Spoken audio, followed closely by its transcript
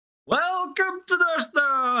welcome to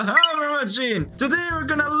the Hammer Machine. Today we're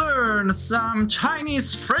gonna learn some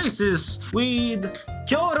Chinese phrases with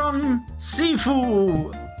Kyoron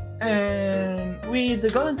Sifu and with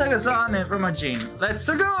the Golden Tiger-san and from Machine. Let's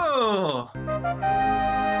go! I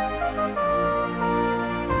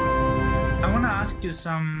wanna ask you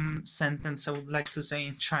some sentence I would like to say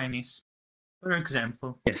in Chinese. For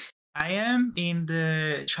example, Yes. I am in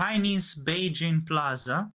the Chinese Beijing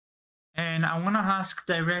Plaza and I want to ask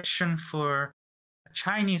direction for a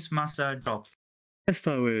Chinese massage shop. Let's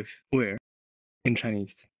start with where in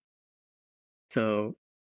Chinese. So,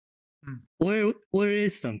 where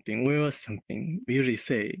is something? Where was something? We usually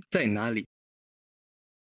say 在哪里?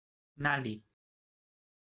哪里?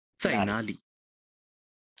在哪里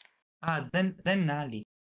?then 哪里?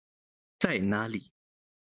在哪里?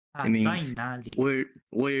 It 在 means 哪里?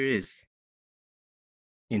 where is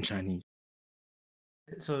in Chinese.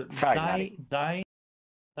 So 在哪里?在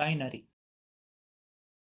哪里?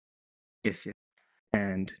 Yes.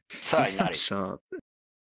 And 在哪 massage 里? shop.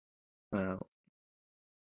 Well,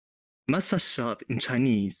 massage shop in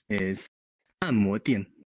Chinese is 按摩店.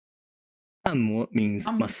 按摩 means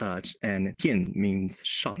massage and 店 means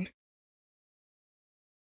shop.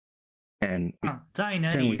 And 在哪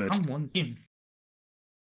里? we- 按摩店.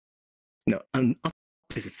 no, on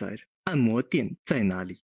opposite side. 按摩店在哪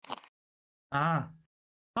里? 按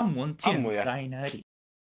摩店在哪里?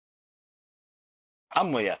 按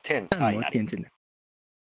摩や店在按摩哪里?店在哪里?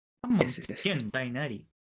 按摩 Yes, yes. 店在哪里?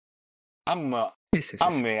 按摩 Yes.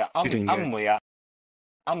 按摩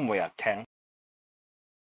や店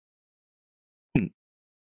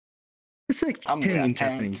It's like 按摩 10 や in 店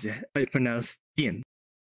Japanese, but it's pronounced 店.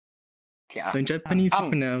 店 So in Japanese, you 按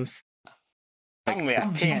pronounce 按摩や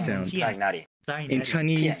the 店 T sound. 在哪里? 在哪 In 里?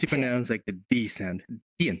 Chinese, you 店 pronounce like the D sound.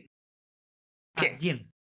 店. 店.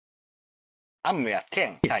 按摩や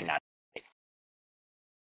店在哪里?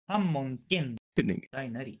 按摩店在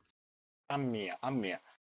哪里? 按摩や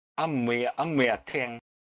店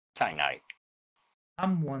在哪里? 按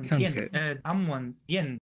摩 Sounds 店 good. 按摩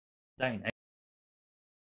店在哪里?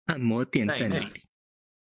 按摩店在哪里?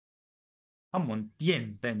按摩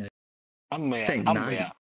店在哪里? 按摩や在哪里?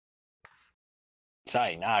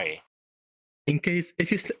在哪里? In case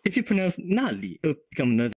if you pronounce 哪里, it will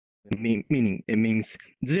become another meaning. It means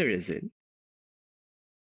there is it.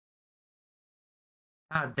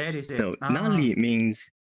 That is it. So 哪里 means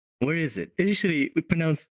where is it? Usually we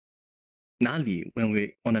pronounce 哪里 when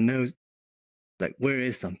we want to know like where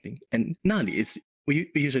is something, and 哪里 is we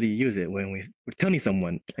usually use it when we're telling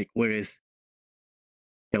someone like where is.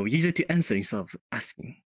 Yeah, we use it to answer instead of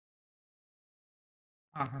asking.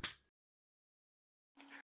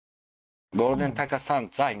 Golden Tiger-san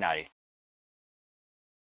在哪里?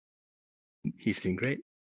 He's doing great.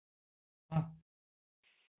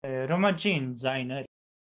 Roma Jin 在哪里?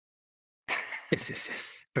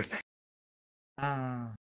 Yes. Perfect.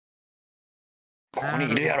 ここに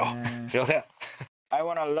いるやろ。すいません。I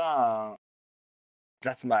wanna learn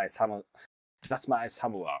that's my someone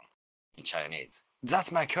in Chinese.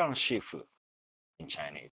 That's my current shifu in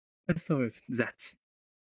Chinese. Let's start with that.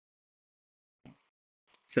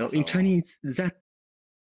 So in Chinese,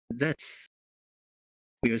 that's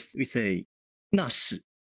we say 那是.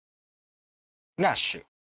 那是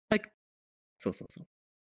Like so.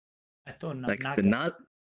 I thought Like the not.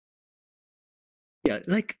 Yeah,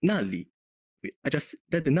 like 那里. The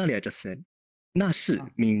那里 I just said. 那是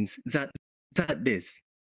means that is.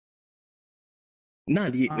 那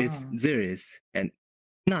里 is there is, and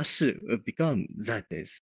那是 will become that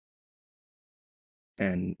is.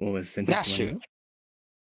 And what was sentence 那是 one?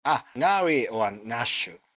 哪里 or 那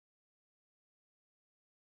是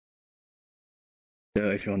So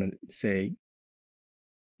if you want to say,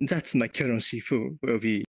 that's my kyōron shifu, will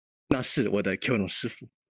be 那是我的 kyōron 师傅.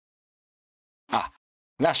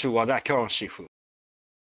 那是我的 current shifu.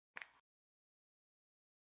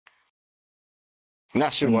 那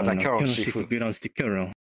是我的 current Kyōron shifu. shifu belongs to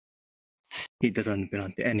Kyōron. He doesn't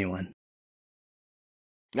belong to anyone.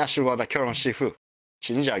 那是我的 current shifu.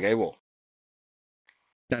 请trả给我。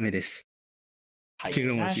ダメです。はい。请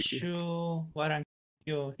容我拒绝。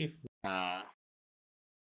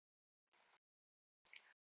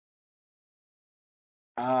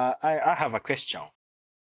I have a question.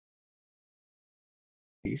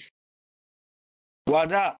 Please.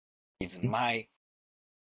 Wada is my.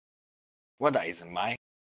 Wada is my.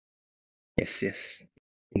 Yes.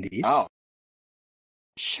 Indeed.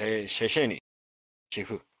 谢谢你，媳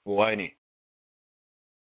妇，我爱你。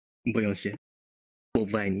不用谢，我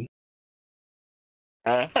不爱你。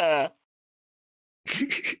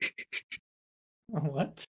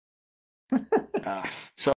What?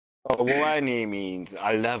 So Omoani means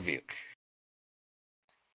I love you.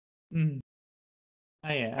 Mm. Oh,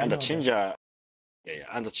 yeah, I And the know that. Chinja,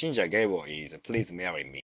 and the Chinja Gable is please marry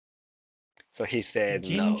me. So he said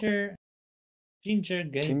no. Ginger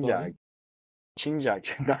gay Chinja, boy.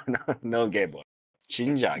 Chinja, no Gable.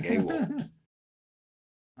 Chinja Gable.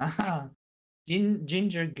 Aha.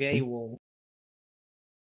 Ginger gay wall.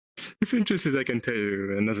 If you're interested, I can tell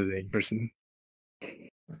you another day in person.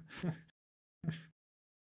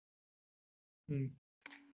 Mm.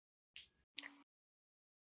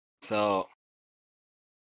 So,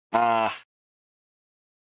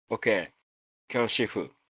 okay, Kyoshifu,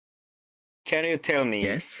 can you tell me?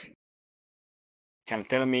 Yes. Can you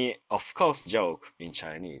tell me of course joke in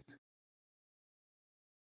Chinese?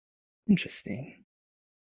 Interesting.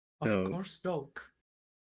 Of So- course, joke.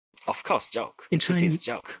 Of course joke. In It Chinese- is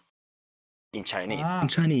joke. In Chinese. Ah. In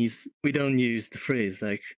Chinese, we don't use the phrase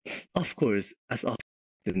like, of course, as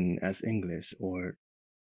often as English or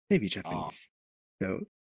maybe Japanese. So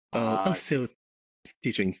I'll still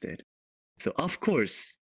teach you instead. So of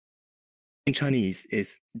course, in Chinese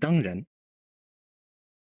is 当然,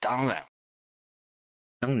当然,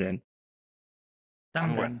当然.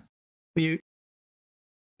 当然.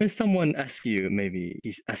 When someone asks you, maybe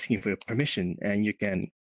he's asking for your permission, and you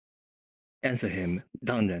can answer him,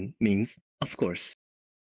 当然 means of course.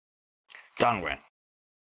 当然.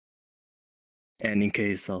 And in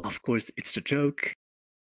case of course, it's a joke.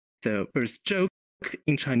 So first joke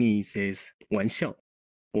in Chinese is 玩笑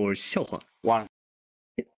or 笑话.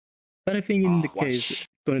 But I think in the case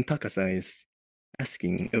Golden Taka-san is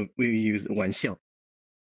asking, we use 玩笑.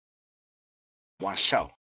 玩笑.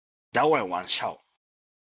 That one 玩笑.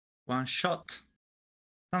 One shot.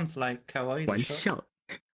 Sounds like kawaii. 玩笑.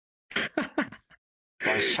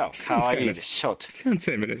 玩笑. Sounds kind Kawaii of- is short. Sounds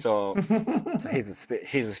similar. So he's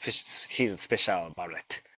special about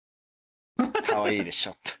it. Kawaii is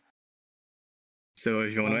short. So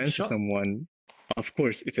if you want to answer Shot. someone, of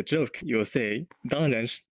course it's a joke. You will say, 当然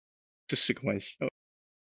这是个玩笑.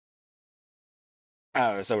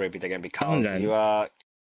 So repeat again because 当然.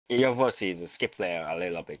 your voice is skip there a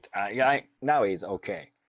little bit. Yeah, now it's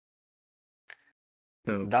okay.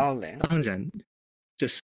 So 当然. 当然这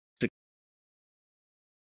是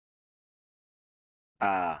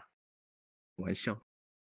玩笑.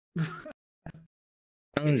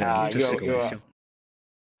 当然这是个玩笑.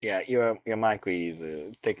 Yeah, your mic is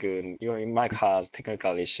your mic has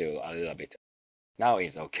technical issue a little bit. Now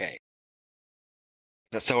it's okay.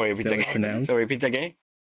 So repeat So again. pronounce- So repeat again.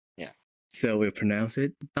 So we pronounce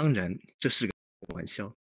it 当然这是个玩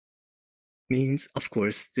笑. Means of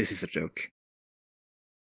course this is a joke.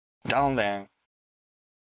 当然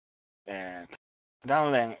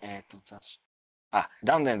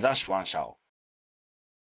这是玩笑.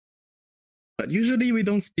 But usually we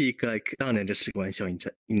don't speak like 当然这是个玩笑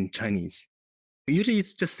in Chinese. Usually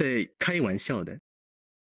it's just say 开玩笑的.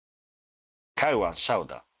 开玩笑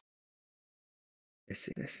的.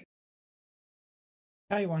 Yes.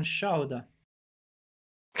 开玩笑的.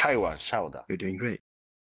 开玩笑的. You're doing great.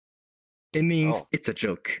 It means Oh. it's a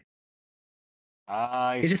joke.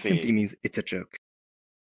 I It just simply see. means it's a joke.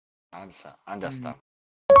 Understand.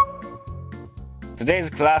 Today's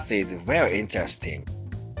class is very interesting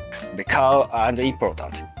and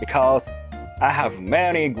important because I have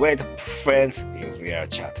many great friends in real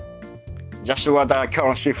chat. Joshua the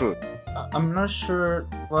Kyoshifu. I'm not sure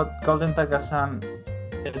what Golden Taka-san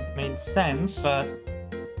it made sense, but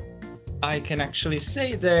I can actually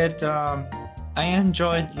say that I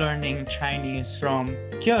enjoyed learning Chinese from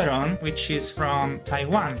Kyoron, which is from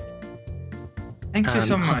Taiwan. Thank you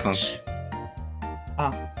so Hong Kong. much.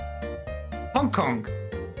 Hong Kong.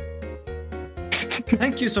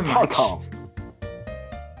 Thank you so much. Hong Kong.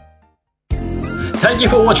 Thank you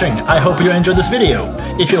for watching. I hope you enjoyed this video.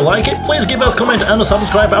 If you like it, please give us a comment and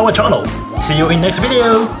subscribe our channel. See you in next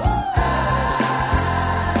video.